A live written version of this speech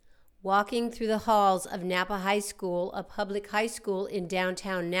walking through the halls of Napa High School, a public high school in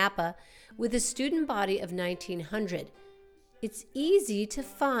downtown Napa, with a student body of 1,900. It's easy to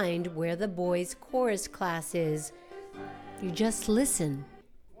find where the boys' chorus class is. You just listen.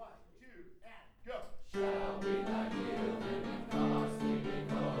 1, 2, and go. Shall we not yield in costly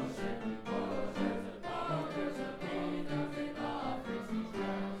devotion? Oh, there's a power, there's a pain, there's an office, these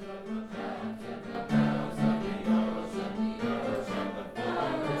bells of the bells and the bells of the ocean, the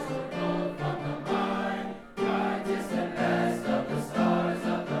forest will roll from the mine. Bright distant rest of the stars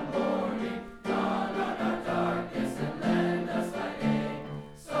of the morning, dawn on our darkness and lend us thy aid.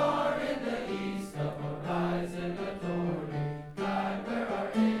 Star in the east of horizon adorning, guide where our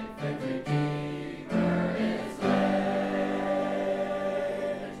infant Redeemer is laid.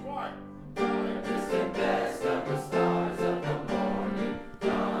 Next part. Bright distant best of the stars of the morning,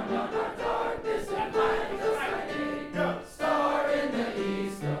 dawn on our darkness and lend us thy aid. Go. Star in the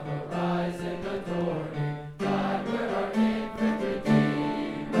east of horizon adorning, guide where our infant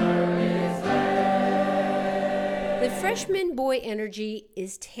Redeemer is laid. The freshman boy energy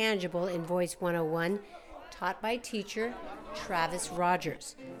is tangible in Voice 101, taught by teacher Travis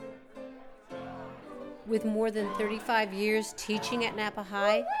Rogers. With more than 35 years teaching at Napa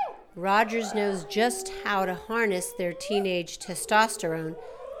High, Rogers knows just how to harness their teenage testosterone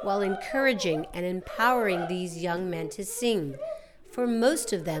while encouraging and empowering these young men to sing, for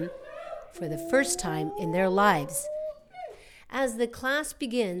most of them, for the first time in their lives. As the class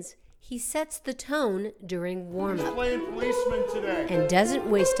begins, he sets the tone during warm-up Playing policeman today. and doesn't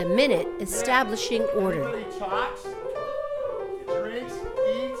waste a minute establishing order. Everybody talks, drinks,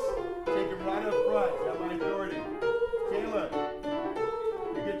 eats, take him right up front. You have my authority. Caleb,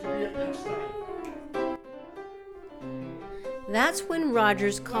 you get to be it next time. That's when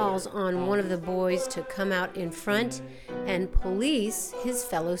Rogers calls on one of the boys to come out in front and police his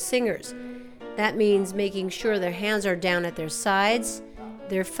fellow singers. That means making sure their hands are down at their sides,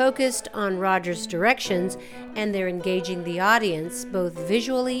 they're focused on Rogers' directions, and they're engaging the audience both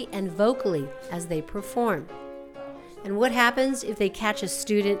visually and vocally as they perform. And what happens if they catch a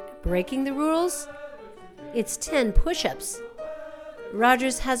student breaking the rules? It's 10 push-ups.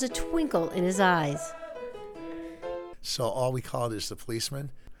 Rogers has a twinkle in his eyes. So all we call it is the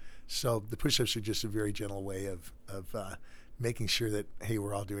policeman. So the push-ups are just a very gentle way of making sure that, hey,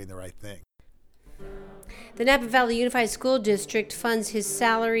 we're all doing the right thing. The Napa Valley Unified School District funds his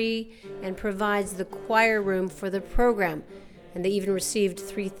salary and provides the choir room for the program. And they even received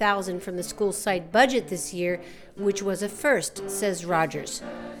 $3,000 from the school site budget this year, which was a first, says Rogers.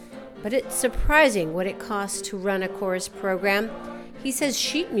 But it's surprising what it costs to run a chorus program. He says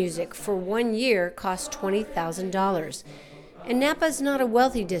sheet music for 1 year costs $20,000. And Napa's not a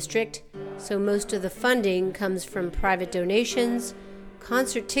wealthy district, so most of the funding comes from private donations,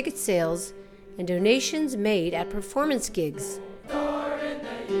 concert ticket sales, and donations made at performance gigs. Star in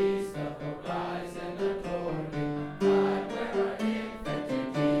the east of horizon adorning, guide where our infant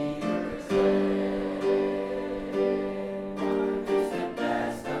Redeemer is laid. Distant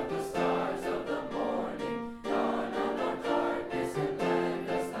best of the stars of the morning, dawn on our darkness and lend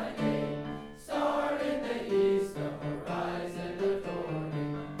us thy aid. Star in the east of horizon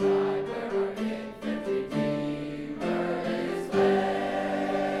adorning, guide where our infant Redeemer is laid.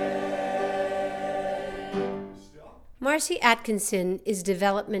 Marcy Atkinson is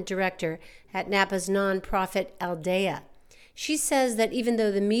development director at Napa's nonprofit Aldea. She says that even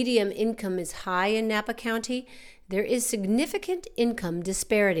though the median income is high in Napa County, there is significant income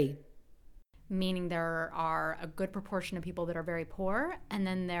disparity. Meaning there are a good proportion of people that are very poor, and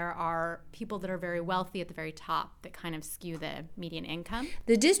then there are people that are very wealthy at the very top that kind of skew the median income.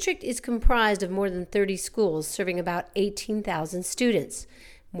 The district is comprised of more than 30 schools serving about 18,000 students.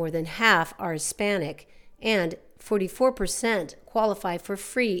 More than half are Hispanic, and 44% qualify for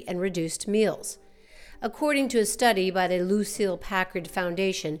free and reduced meals. According to a study by the Lucille Packard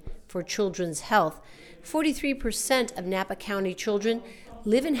Foundation for Children's Health, 43% of Napa County children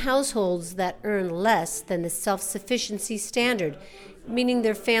live in households that earn less than the self-sufficiency standard, meaning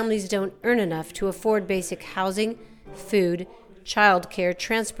their families don't earn enough to afford basic housing, food, childcare,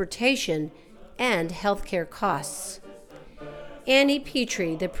 transportation, and healthcare costs. Annie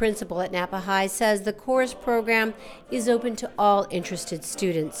Petrie, the principal at Napa High, says the chorus program is open to all interested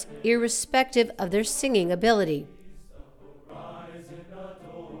students, irrespective of their singing ability.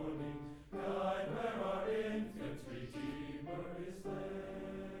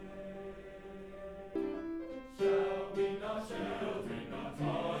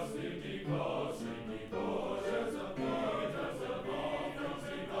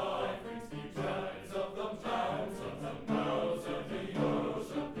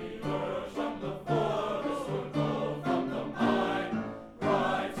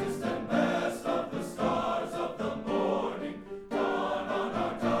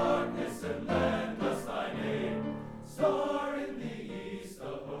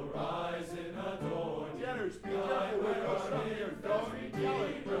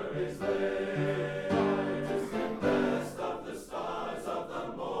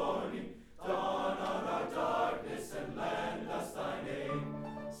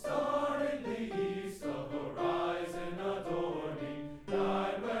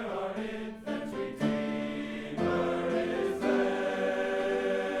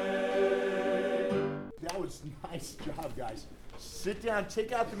 Nice job, guys. Sit down.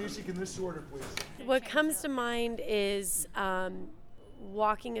 Take out the music in this order, please. What comes to mind is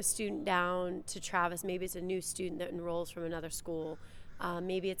walking a student down to Travis. Maybe it's a new student that enrolls from another school.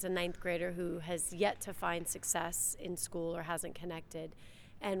 Maybe it's a ninth grader who has yet to find success in school or hasn't connected.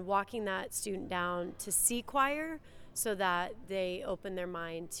 And walking that student down to see choir so that they open their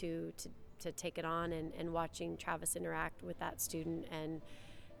mind to take it on, and watching Travis interact with that student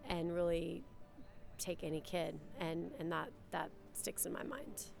and really take any kid, and that sticks in my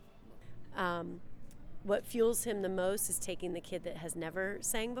mind. What fuels him the most is taking the kid that has never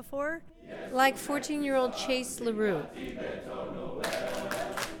sang before. Like 14-year-old Chase LaRue.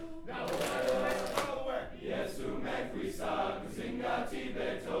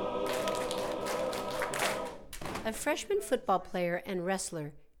 A freshman football player and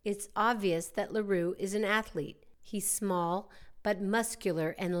wrestler, it's obvious that LaRue is an athlete. He's small, but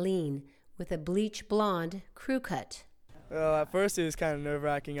muscular and lean, with a bleach blonde crew cut. Well, at first it was kind of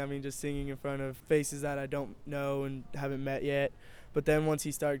nerve-wracking. I mean, just singing in front of faces that I don't know and haven't met yet. But then once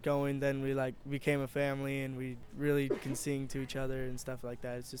he started going, then we became a family, and we really can sing to each other and stuff like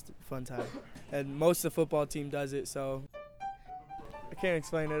that. It's just a fun time. And most of the football team does it, so I can't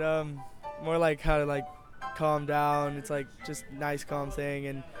explain it. More like how to calm down. It's just nice, calm thing,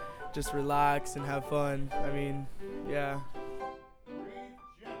 and just relax and have fun. I mean, yeah.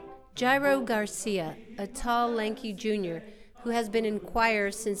 Jairo Garcia, a tall, lanky junior who has been in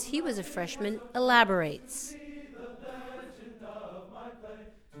choir since he was a freshman, elaborates.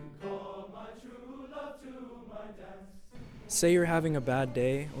 Say you're having a bad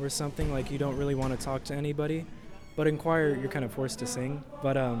day or something, like you don't really want to talk to anybody, but in choir you're kind of forced to sing.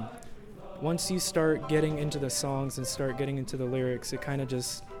 But once you start getting into the songs and start getting into the lyrics, it kind of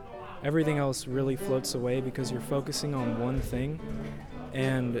just, everything else really floats away because you're focusing on one thing,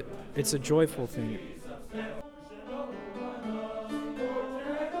 and it's a joyful thing.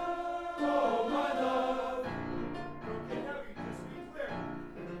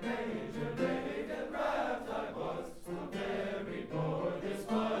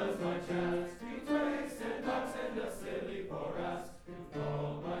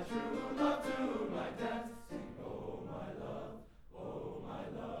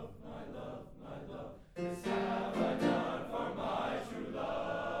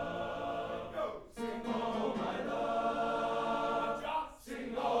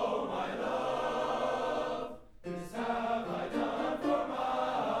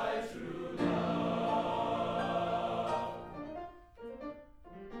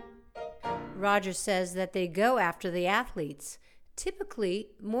 Roger says that they go after the athletes. Typically,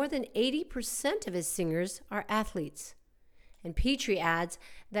 more than 80% of his singers are athletes. And Petrie adds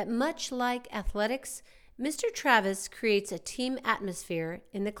that much like athletics, Mr. Travis creates a team atmosphere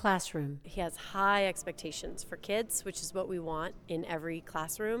in the classroom. He has high expectations for kids, which is what we want in every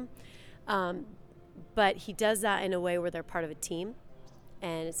classroom. But he does that in a way where they're part of a team.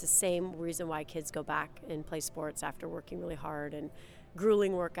 And it's the same reason why kids go back and play sports after working really hard and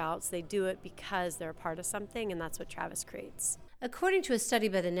grueling workouts. They do it because they're a part of something, and that's what Travis creates. According to a study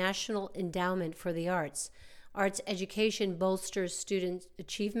by the National Endowment for the Arts, arts education bolsters student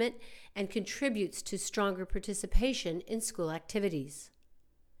achievement and contributes to stronger participation in school activities.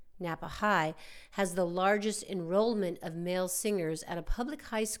 Napa High has the largest enrollment of male singers at a public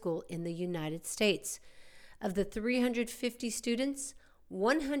high school in the United States. Of the 350 students,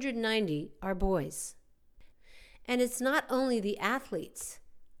 190 are boys. And it's not only the athletes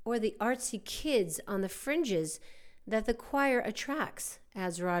or the artsy kids on the fringes that the choir attracts,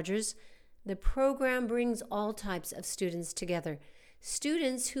 adds Rogers. The program brings all types of students together,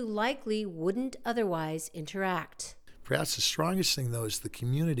 students who likely wouldn't otherwise interact. Perhaps the strongest thing, though, is the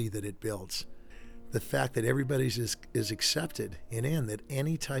community that it builds. The fact that everybody is accepted and that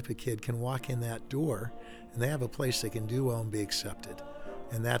any type of kid can walk in that door and they have a place they can do well and be accepted.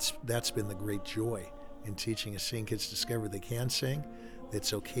 And that's been the great joy in teaching is seeing kids discover they can sing, that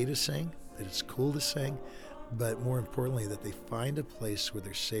it's okay to sing, that it's cool to sing, but more importantly, that they find a place where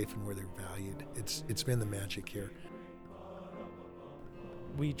they're safe and where they're valued. It's been the magic here.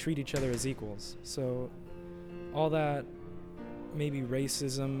 We treat each other as equals, so all that maybe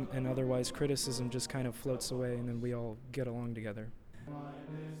racism and otherwise criticism just kind of floats away, and then we all get along together.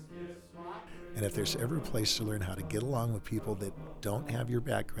 And if there's ever a place to learn how to get along with people that don't have your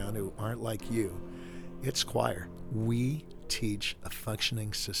background, who aren't like you, it's choir. We teach a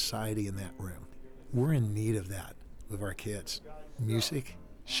functioning society in that room. We're in need of that with our kids. Music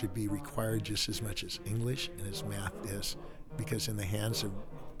should be required just as much as English and as math is, because in the hands of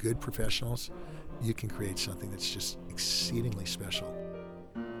good professionals, you can create something that's just exceedingly special.